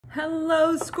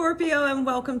Hello, Scorpio, and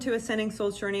welcome to Ascending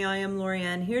Soul's Journey. I am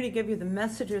Lorianne, here to give you the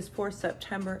messages for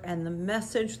September, and the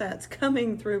message that's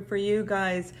coming through for you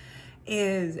guys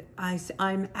is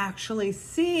I'm actually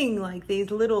seeing like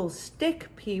these little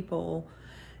stick people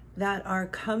that are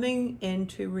coming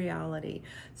into reality.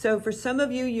 So for some of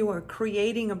you, you are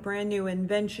creating a brand new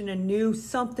invention, a new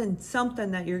something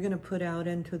that you're going to put out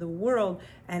into the world.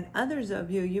 And others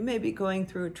of you, you may be going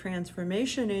through a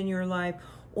transformation in your life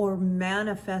or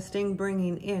manifesting,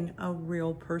 bringing in a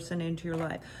real person into your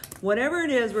life. Whatever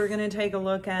it is, we're going to take a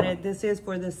look at it. This is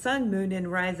for the sun, moon, and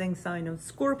rising sign of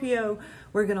Scorpio.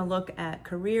 We're going to look at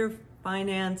career,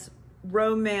 finance,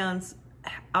 romance,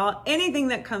 anything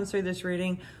that comes through this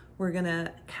reading. We're going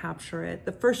to capture it.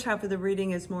 The first half of the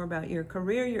reading is more about your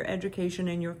career, your education,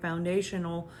 and your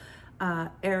foundational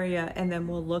area, and then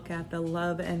we'll look at the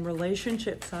love and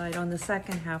relationship side on the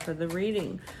second half of the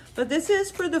reading. But this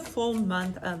is for the full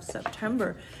month of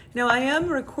September. Now, I am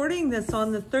recording this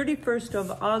on the 31st of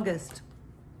August,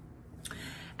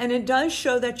 and it does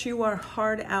show that you are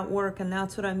hard at work, and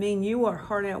that's what I mean. You are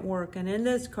hard at work, and in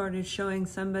this card is showing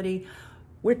somebody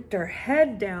with their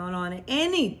head down. On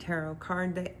any tarot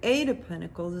card, the Eight of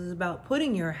Pentacles is about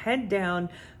putting your head down,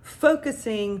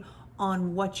 focusing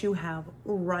on what you have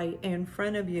right in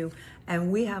front of you.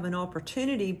 And we have an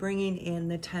opportunity bringing in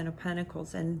the Ten of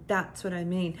Pentacles, and that's what I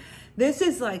mean. This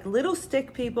is like little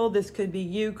stick people. This could be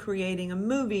you creating a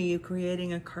movie, you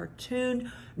creating a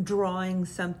cartoon, drawing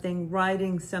something,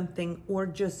 writing something, or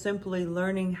just simply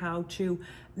learning how to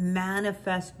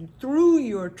manifest through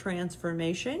your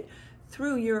transformation,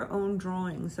 through your own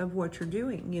drawings of what you're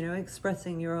doing, you know,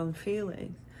 expressing your own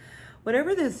feelings.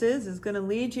 Whatever this is going to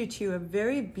lead you to a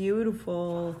very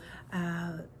beautiful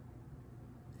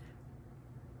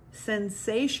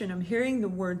sensation. I'm hearing the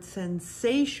word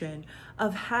sensation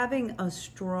of having a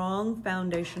strong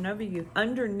foundation of you,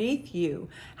 underneath you,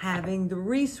 having the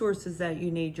resources that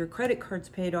you need, your credit cards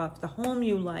paid off, the home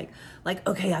you like,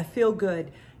 okay, I feel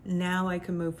good. Now I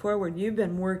can move forward. You've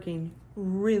been working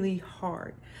really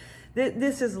hard.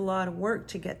 This is a lot of work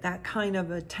to get that kind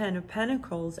of a Ten of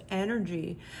Pentacles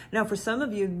energy. Now, for some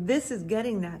of you, this is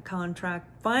getting that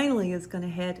contract. Finally, it's going to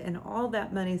hit, and all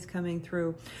that money's coming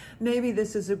through. Maybe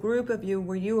this is a group of you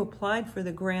where you applied for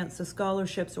the grants, the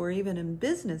scholarships, or even in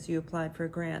business, you applied for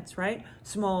grants, right?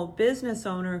 Small business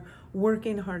owner,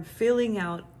 working hard, filling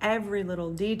out every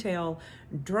little detail,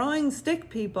 drawing stick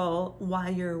people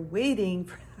while you're waiting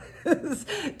for this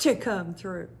to come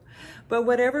through. But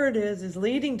whatever it is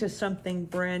leading to something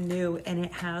brand new, and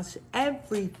it has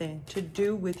everything to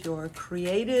do with your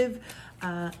creative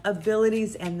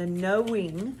abilities and the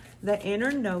knowing, the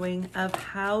inner knowing of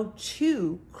how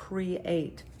to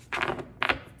create,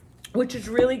 which is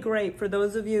really great for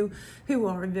those of you who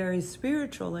are very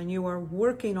spiritual and you are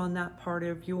working on that part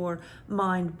of your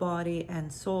mind, body,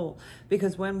 and soul.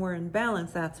 Because when we're in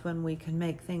balance, that's when we can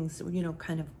make things, you know,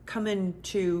 kind of come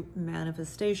into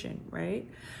manifestation, right?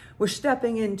 We're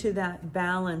stepping into that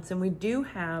balance, and we do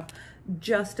have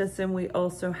justice, and we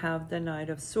also have the Knight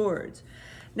of Swords.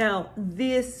 Now,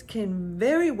 this can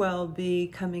very well be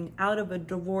coming out of a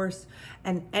divorce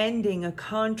and ending a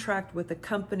contract with a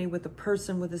company, with a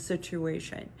person, with a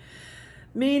situation.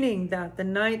 Meaning that the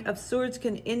Knight of Swords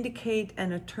can indicate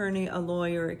an attorney, a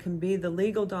lawyer. It can be the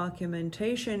legal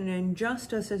documentation, and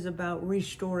justice is about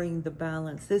restoring the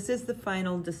balance. This is the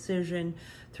final decision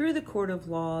through the court of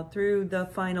law, through the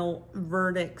final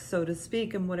verdict, so to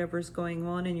speak, and whatever's going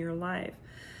on in your life.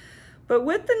 But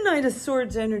with the Knight of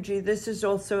Swords energy, this is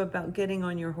also about getting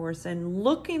on your horse and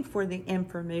looking for the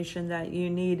information that you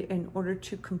need in order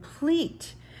to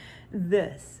complete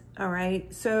this. All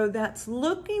right, so that's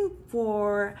looking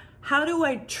for, how do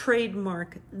I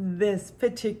trademark this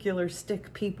particular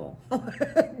stick people?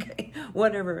 Okay,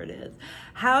 whatever it is.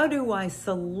 How do I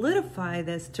solidify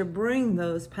this to bring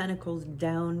those pentacles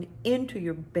down into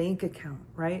your bank account,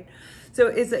 right? So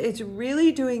it's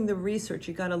really doing the research.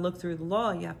 You got to look through the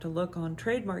law. You have to look on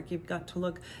trademark. You've got to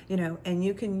look, you know, and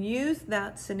you can use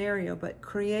that scenario, but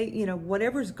create, you know,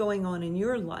 whatever's going on in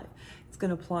your life. It's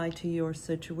going to apply to your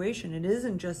situation. It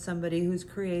isn't just somebody who's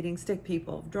creating stick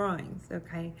people drawings,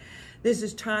 okay? This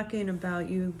is talking about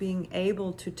you being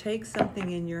able to take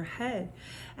something in your head.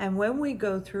 And when we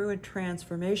go through a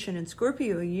transformation, in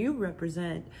Scorpio, you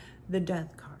represent the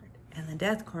Death card. And the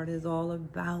Death card is all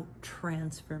about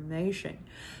transformation.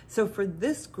 So for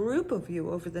this group of you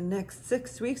over the next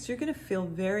 6 weeks, you're going to feel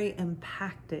very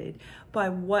impacted by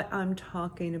what I'm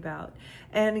talking about.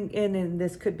 And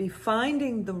this could be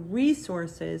finding the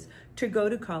resources to go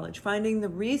to college, finding the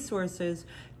resources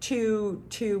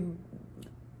to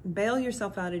bail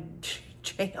yourself out of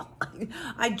jail.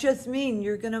 I just mean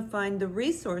you're going to find the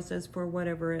resources for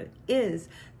whatever it is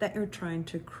that you're trying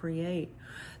to create.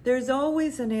 There's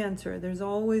always an answer. There's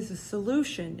always a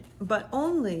solution, but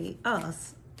only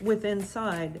us, within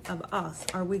inside of us,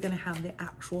 are we going to have the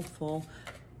actual full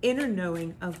inner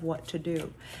knowing of what to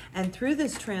do. And through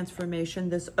this transformation,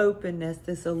 this openness,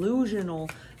 this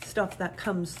illusional stuff that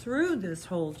comes through this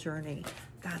whole journey,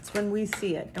 that's when we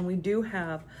see it. And we do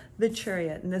have the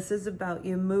Chariot, and this is about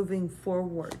you moving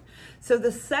forward. So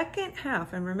the second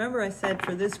half, and remember I said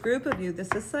for this group of you, this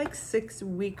is like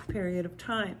 6-week period of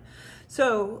time.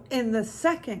 So in the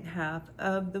second half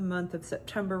of the month of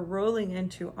September, rolling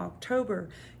into October,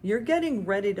 you're getting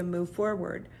ready to move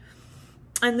forward.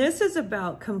 And this is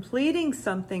about completing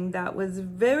something that was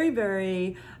very,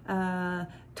 very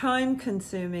time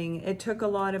consuming. It took a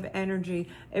lot of energy.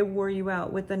 It wore you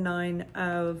out with the 9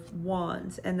 of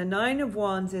Wands. And the 9 of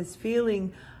Wands is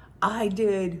feeling, I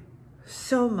did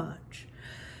so much.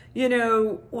 You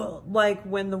know, well, like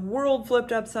when the world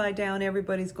flipped upside down,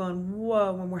 everybody's going,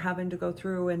 whoa, when we're having to go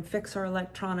through and fix our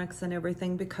electronics and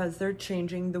everything because they're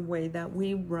changing the way that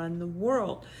we run the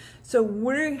world. So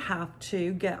we have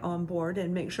to get on board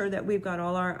and make sure that we've got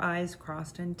all our I's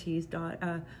crossed and T's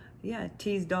dotted.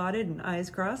 T's dotted and I's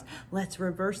crossed. Let's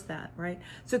reverse that, right?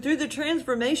 So through the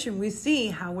transformation, we see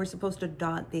how we're supposed to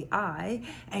dot the I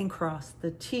and cross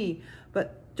the T.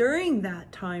 But during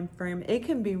that time frame, it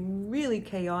can be really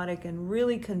chaotic and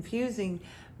really confusing,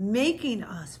 making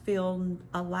us feel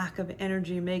a lack of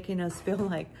energy, making us feel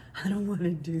like, I don't want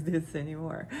to do this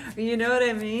anymore. You know what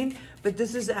I mean? But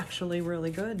this is actually really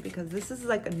good because this is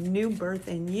like a new birth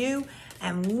in you.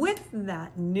 And with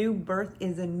that new birth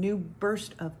is a new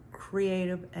burst of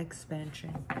creative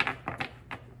expansion.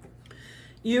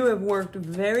 You have worked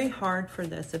very hard for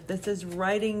this. If this is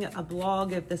writing a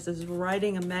blog, if this is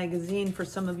writing a magazine, for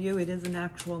some of you, it is an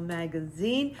actual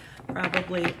magazine,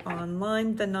 probably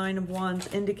online. The 9 of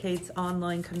Wands indicates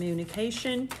online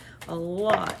communication, a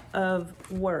lot of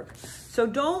work. So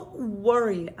don't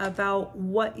worry about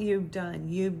what you've done.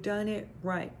 You've done it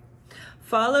right.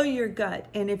 Follow your gut.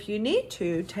 And if you need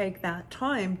to, take that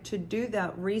time to do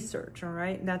that research, all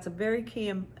right? And that's a very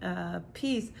key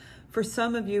piece for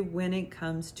some of you when it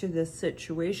comes to this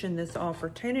situation, this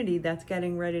opportunity that's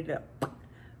getting ready to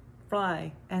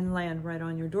fly and land right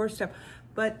on your doorstep.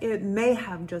 But it may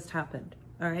have just happened,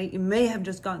 all right? You may have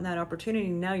just gotten that opportunity.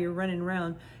 Now you're running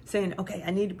around saying, okay,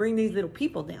 I need to bring these little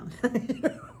people down.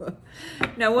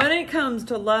 Now, when it comes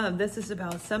to love, this is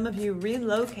about some of you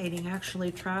relocating,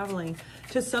 actually traveling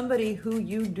to somebody who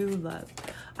you do love.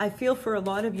 I feel for a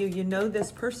lot of you, you know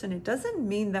this person. It doesn't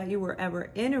mean that you were ever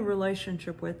in a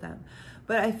relationship with them.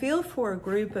 But I feel for a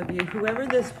group of you, whoever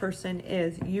this person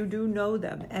is, you do know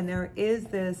them. And there is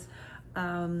this,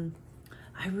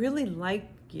 I really like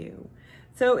you.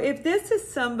 So if this is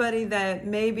somebody that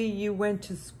maybe you went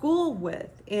to school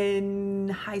with in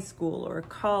high school or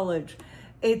college,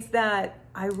 it's that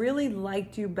I really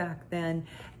liked you back then.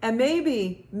 And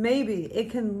maybe it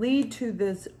can lead to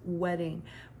this wedding.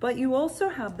 But you also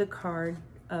have the card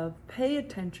of pay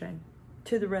attention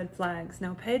to the red flags.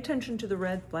 Now, pay attention to the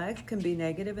red flags can be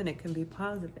negative and it can be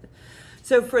positive.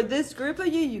 So for this group of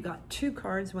you, you got 2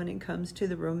 cards when it comes to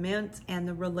the romance and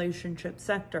the relationship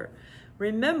sector.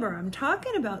 Remember, I'm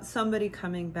talking about somebody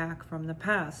coming back from the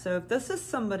past. So if this is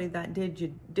somebody that did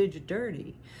you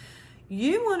dirty,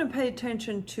 you want to pay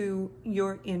attention to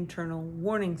your internal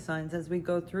warning signs. As we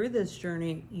go through this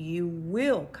journey, you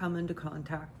will come into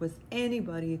contact with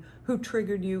anybody who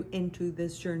triggered you into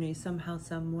this journey somehow,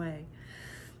 some way.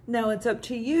 Now, it's up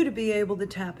to you to be able to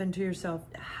tap into yourself.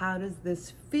 How does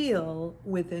this feel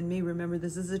within me? Remember,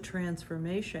 this is a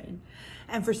transformation.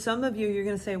 And for some of you, you're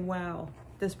going to say, wow,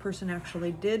 this person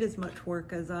actually did as much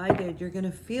work as I did. You're going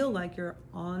to feel like you're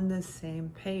on the same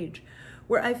page,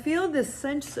 where I feel this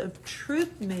sense of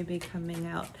truth may be coming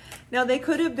out. Now, they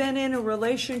could have been in a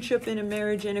relationship, in a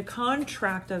marriage, in a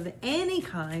contract of any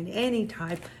kind, any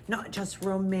type, not just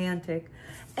romantic,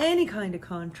 any kind of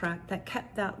contract that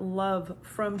kept that love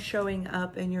from showing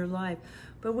up in your life.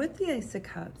 But with the Ace of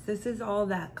Cups, this is all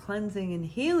that cleansing and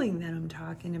healing that I'm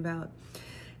talking about.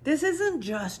 This isn't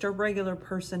just a regular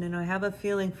person, and I have a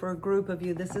feeling for a group of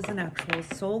you, this is an actual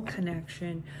soul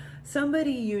connection.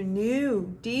 Somebody you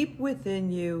knew deep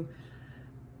within you.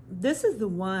 This is the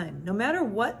one. No matter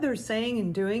what they're saying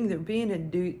and doing, they're being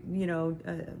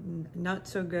not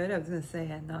so good. I was going to say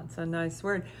a not so nice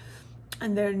word.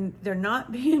 And they're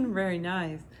not being very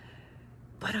nice.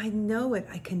 But I know it.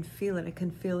 I can feel it. I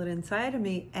can feel it inside of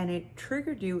me. And it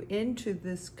triggered you into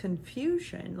this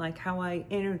confusion, like how I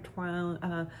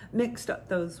mixed up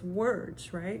those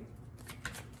words, right?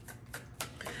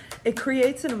 It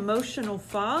creates an emotional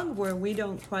fog where we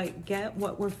don't quite get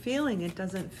what we're feeling. It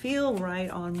doesn't feel right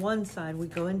on one side. We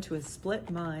go into a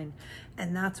split mind.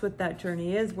 And that's what that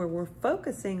journey is, where we're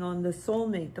focusing on the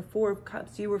soulmate, the Four of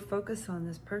Cups. You were focused on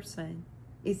this person.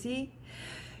 You see?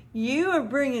 You are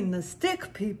bringing the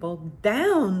stick people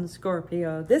down,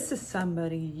 Scorpio. This is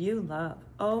somebody you love.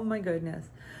 Oh my goodness.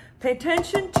 Pay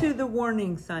attention to the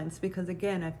warning signs, because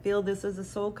again, I feel this is a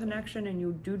soul connection and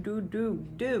you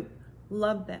do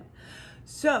love them.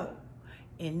 So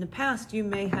in the past, you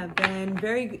may have been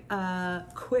very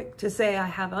quick to say, I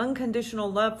have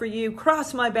unconditional love for you.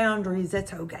 Cross my boundaries.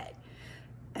 It's okay.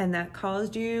 And that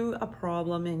caused you a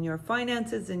problem in your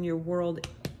finances, in your world,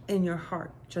 in your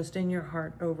heart, just in your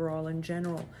heart overall in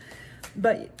general.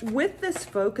 But with this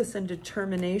focus and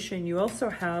determination, you also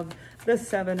have the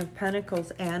Seven of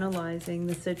Pentacles analyzing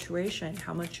the situation,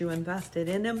 how much you invested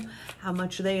in them, how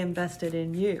much they invested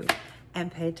in you.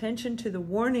 And pay attention to the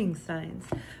warning signs,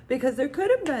 because there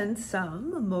could have been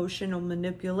some emotional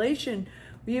manipulation.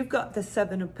 You've got the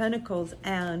Seven of Pentacles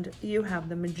and you have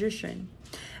the Magician.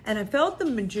 And I felt the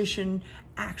Magician,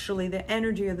 actually the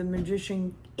energy of the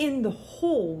Magician in the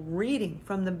whole reading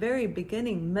from the very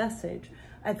beginning message.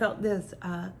 I felt this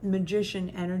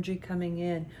Magician energy coming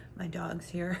in. My dog's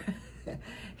here.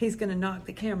 He's going to knock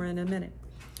the camera in a minute.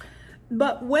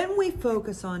 But when we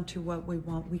focus on to what we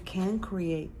want, we can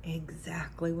create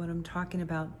exactly what I'm talking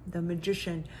about. The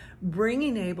Magician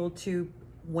bringing able to,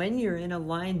 when you're in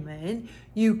alignment,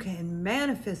 you can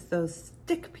manifest those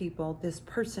stick people, this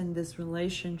person, this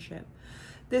relationship.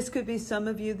 This could be some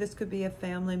of you, this could be a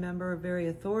family member, a very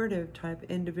authoritative type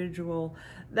individual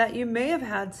that you may have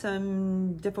had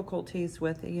some difficulties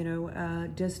with,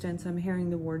 distance. I'm hearing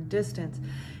the word distance.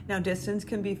 Now, distance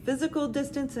can be physical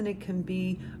distance and it can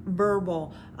be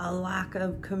verbal, a lack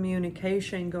of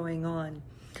communication going on.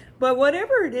 But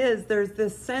whatever it is, there's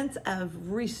this sense of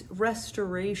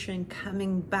restoration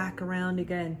coming back around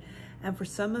again. And for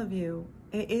some of you,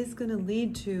 it is going to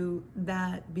lead to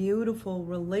that beautiful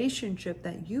relationship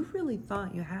that you really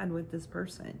thought you had with this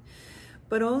person.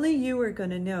 But only you are going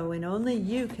to know, and only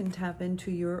you can tap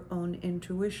into your own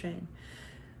intuition.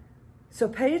 So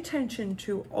pay attention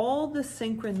to all the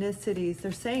synchronicities.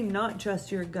 They're saying not just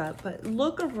your gut, but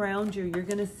look around you. You're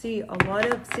going to see a lot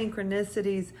of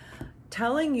synchronicities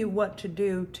telling you what to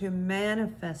do to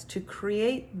manifest, to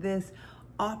create this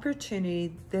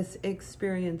opportunity, this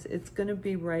experience. It's going to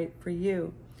be right for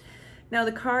you. Now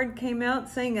the card came out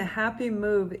saying a happy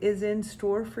move is in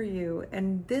store for you,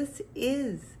 and this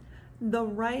is the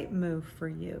right move for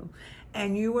you.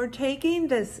 And you are taking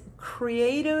this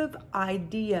creative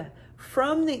idea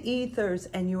from the ethers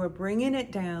and you are bringing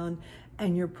it down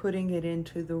and you're putting it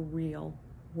into the real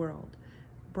world.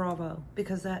 Bravo,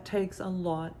 because that takes a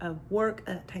lot of work,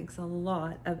 that takes a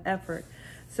lot of effort.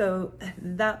 So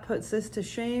that puts this to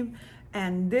shame,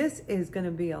 and this is going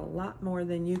to be a lot more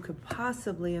than you could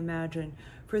possibly imagine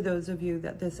for those of you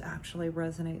that this actually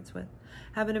resonates with.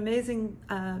 Have an amazing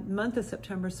month of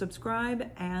September. Subscribe,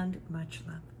 and much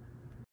love.